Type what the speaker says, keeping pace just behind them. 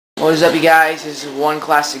What is up, you guys? This is One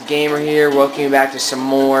Classic Gamer here. Welcome you back to some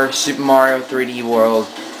more Super Mario 3D World.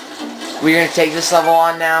 We're gonna take this level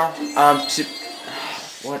on now.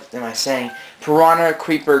 What am I saying? Piranha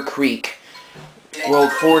Creeper Creek,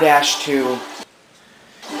 World 4-2.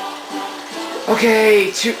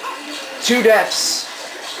 Okay, two deaths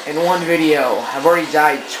in one video. I've already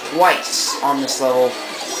died twice on this level.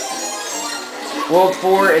 World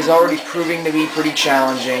 4 is already proving to be pretty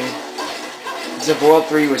challenging. As if World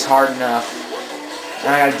 3 was hard enough, and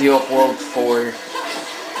I gotta deal with World 4.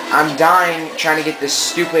 I'm dying trying to get this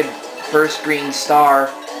stupid first green star.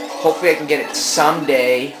 Hopefully I can get it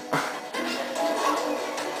someday.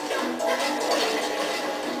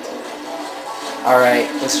 Alright,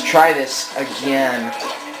 let's try this again.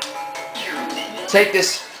 Take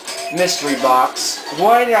this mystery box.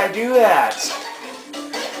 Why did I do that?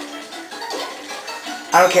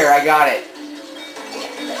 I don't care, I got it.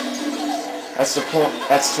 That's the point.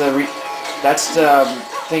 That's the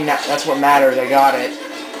thing. That's what matters. I got it.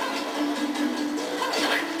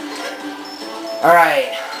 All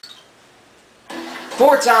right.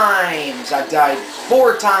 4 times. I've died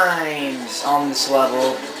 4 times on this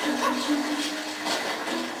level.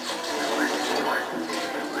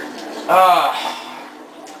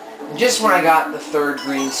 Just when I got the third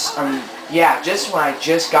green. Yeah, just when I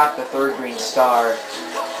just got the third green star.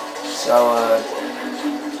 So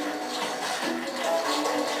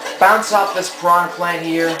bounce off this piranha plant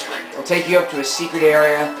here. It'll take you up to a secret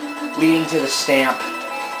area leading to the stamp.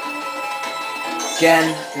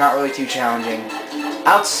 Again, not really too challenging.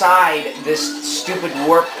 Outside this stupid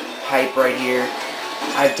warp pipe right here,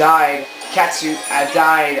 I've died. Catsuit, I've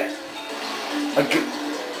died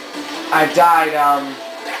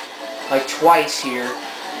like twice here.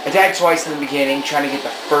 I died twice in the beginning trying to get the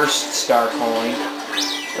first star coin.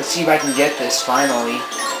 Let's see if I can get this finally.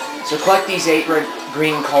 So collect these 8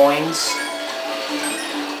 green coins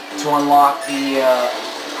to unlock the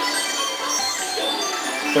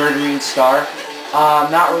third green star.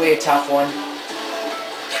 Not really a tough one.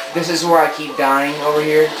 This is where I keep dying over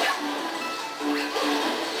here.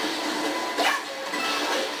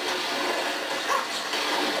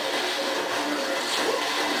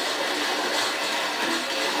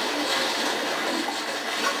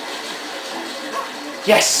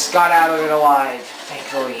 Yes! Got out of it alive,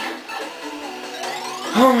 thankfully.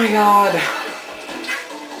 Oh my god.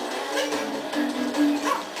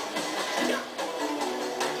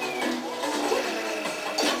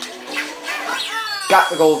 Got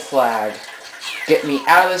the gold flag. Get me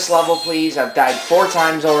out of this level, please. I've died 4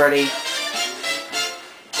 times already.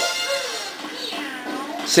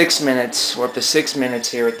 6 minutes. We're up to 6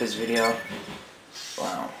 minutes here with this video.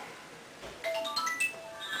 Wow.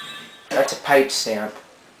 That's a pipe stamp.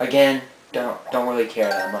 Again, don't really care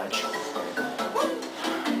that much.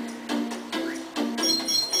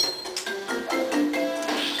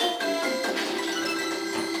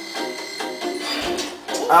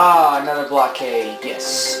 Ah, another blockade.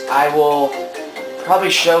 Yes. I will probably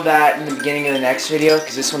show that in the beginning of the next video,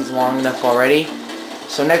 because this one's long enough already.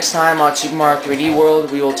 So next time on Super Mario 3D World,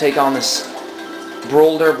 we will take on this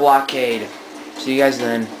Boulder blockade. See you guys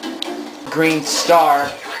then. Green star.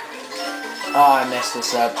 Oh, I messed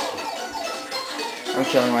this up. I'm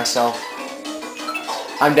killing myself.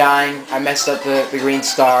 I'm dying. I messed up the green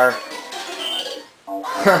star.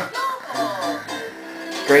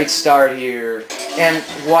 Great start here. And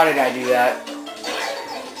why did I do that?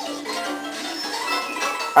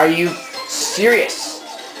 Are you serious?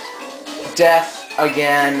 Death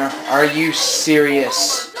again. Are you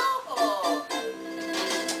serious?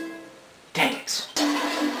 Dang it.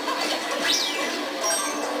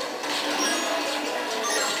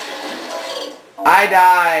 I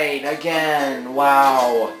died again.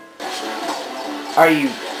 Wow. Are you...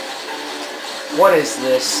 What is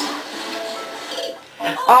this?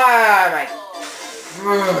 Ah, my...